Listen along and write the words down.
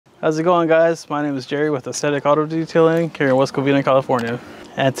How's it going, guys? My name is Jerry with Aesthetic Auto Detailing here in West Covina, California.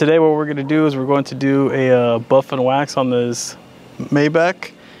 And today what we're going to do is we're going to do a buff and wax on this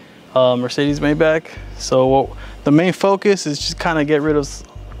Maybach, Mercedes Maybach. So the main focus is just kind of get rid of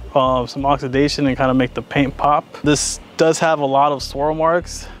some oxidation and kind of make the paint pop. This does have a lot of swirl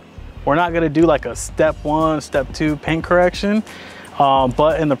marks. We're not going to do like a step 1, step 2 paint correction,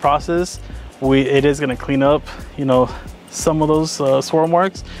 but in the process, it is going to clean up, you know, some of those swirl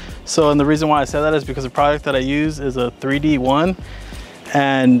marks. So, and the reason why I said that is because the product that I use is a 3D one,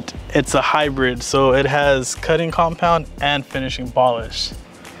 and it's a hybrid. So it has cutting compound and finishing polish.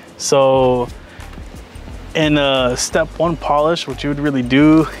 So in step 1 polish, what you would really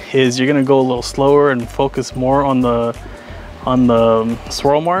do is you're gonna go a little slower and focus more on the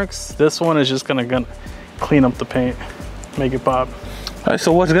swirl marks. This one is just gonna clean up the paint, make it pop. All right,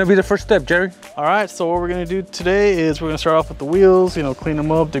 so what's gonna be the first step, Jerry? All right, so what we're gonna do today is we're gonna start off with the wheels, you know, clean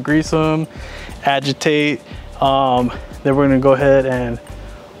them up, degrease them, agitate. Then we're gonna go ahead and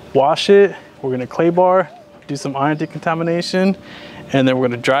wash it. We're gonna clay bar, do some iron decontamination, and then we're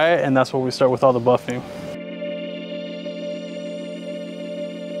gonna dry it, and that's where we start with all the buffing.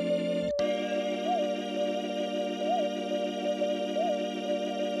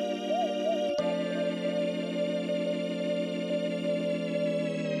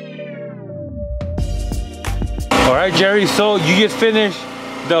 All right, Jerry, so you just finished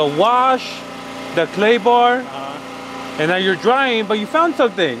the wash, the clay bar, and now you're drying, but you found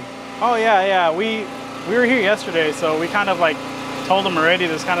something. Oh yeah, we were here yesterday, so we kind of like told him already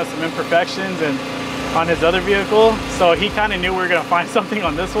there's kind of some imperfections and on his other vehicle, so he kind of knew we were gonna find something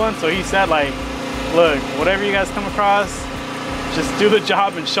on this one. So he said, like, look, whatever you guys come across, just do the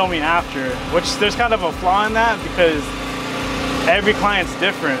job and show me after. Which there's kind of a flaw in that because every client's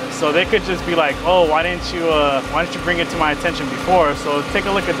different, so they could just be like, oh, why didn't you bring it to my attention before? So take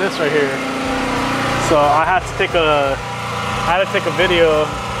a look at this right here. So I had to take a video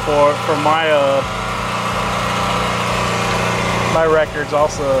for my records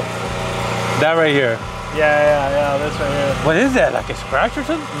also. That right here. Yeah, this right here. What is that, like a scratch or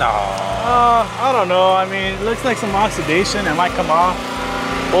something? No. I don't know. I mean, it looks like some oxidation. It might come off.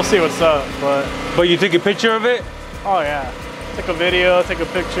 We'll see what's up, But you took a picture of it? Oh yeah. Take a video, take a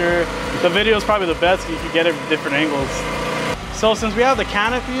picture. The video is probably the best. You can get it from different angles. So since we have the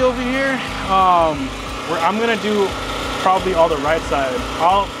canopy over here, I'm gonna do probably all the right side.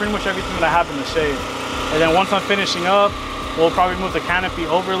 Pretty much everything that I have in the shade. And then once I'm finishing up, we'll probably move the canopy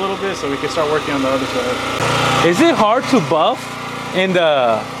over a little bit so we can start working on the other side. Is it hard to buff in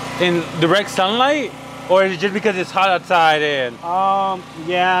direct sunlight? Or is it just because it's hot outside and?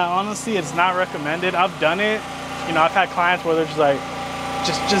 Yeah, honestly, it's not recommended. I've done it. You know, I've had clients where they're just like,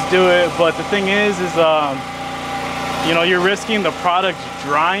 just do it. But the thing is you know, you're risking the product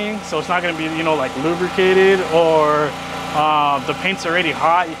drying, so it's not gonna be, you know, like lubricated, or the paint's already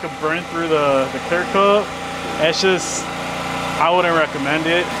hot. You could burn through the clear coat. It's just, I wouldn't recommend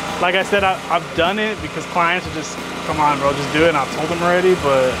it. Like I said, I've done it because clients are just, come on, bro, just do it. And I've told them already,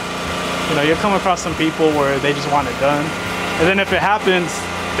 but you know, you'll come across some people where they just want it done. And then if it happens,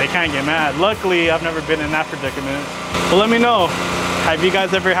 they can't get mad. Luckily, I've never been in that predicament. But let me know, have you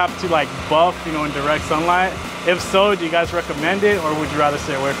guys ever have to like buff, you know, in direct sunlight? If so, do you guys recommend it, or would you rather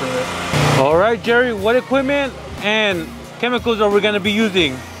stay away from it? All right, Jerry, what equipment and chemicals are we gonna be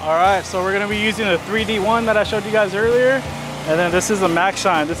using? All right, so we're gonna be using the 3D one that I showed you guys earlier. And then this is a Max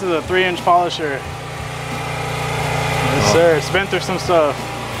Shine. This is a 3-inch polisher. Yes, sir, it's been through some stuff.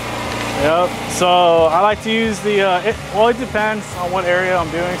 Yep, so I like to use well, it depends on what area I'm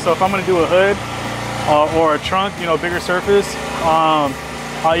doing. So if I'm gonna do a hood or a trunk, you know, bigger surface,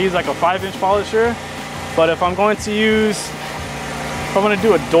 I'll use like a 5-inch polisher. But if I'm going to if I'm gonna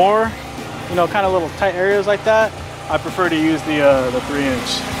do a door, you know, kind of little tight areas like that, I prefer to use the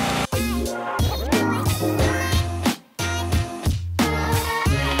 3-inch.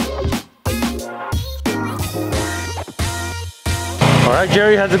 All right,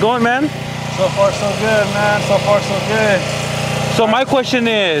 Jerry, how's it going, man? So far, so good, man. So far, so good. So my question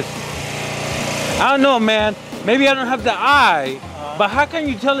is, I don't know, man. Maybe I don't have the eye, but how can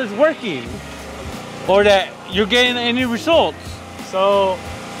you tell it's working? Or that you're getting any results? So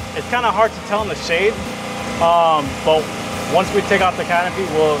it's kind of hard to tell in the shade, but once we take off the canopy,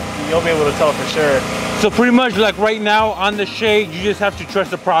 you'll be able to tell for sure. So pretty much like right now on the shade, you just have to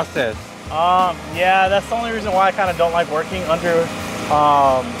trust the process. Yeah, that's the only reason why I kind of don't like working under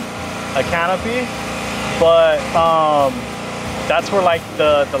a canopy, but that's where like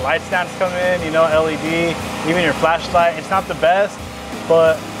the light stands come in, you know, LED, even your flashlight. It's not the best,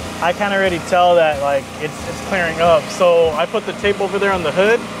 but I can already tell that like it's clearing up. So I put the tape over there on the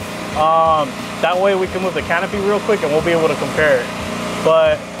hood, That way we can move the canopy real quick and we'll be able to compare it.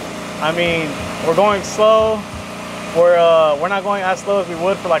 But I mean, we're going slow. We're not going as slow as we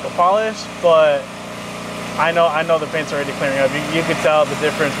would for like a polish, but I know the paint's already clearing up. You can tell the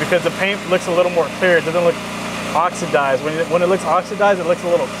difference because the paint looks a little more clear. It doesn't look oxidized. When it looks oxidized, it looks a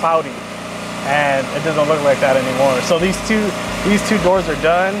little cloudy, and it doesn't look like that anymore. So these two doors are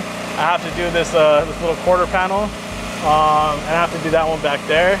done. I have to do this little quarter panel, and I have to do that one back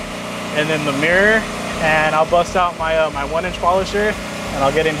there, and then the mirror. And I'll bust out my my 1-inch polisher, and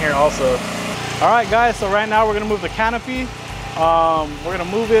I'll get in here also. All right, guys. So right now we're gonna move the canopy. We're gonna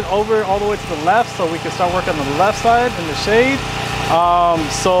move it over all the way to the left so we can start working on the left side in the shade.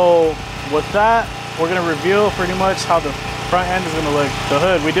 So with that, we're gonna reveal pretty much how the front end is gonna look. The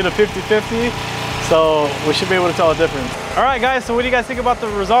hood, we did a 50-50, so we should be able to tell a difference. All right, guys, so what do you guys think about the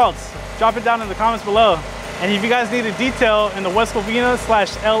results? Drop it down in the comments below. And if you guys need a detail in the West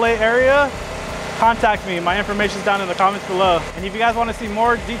Covina/LA area, contact me. My information is down in the comments below. And if you guys want to see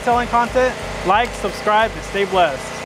more detailing content, like, subscribe, and stay blessed.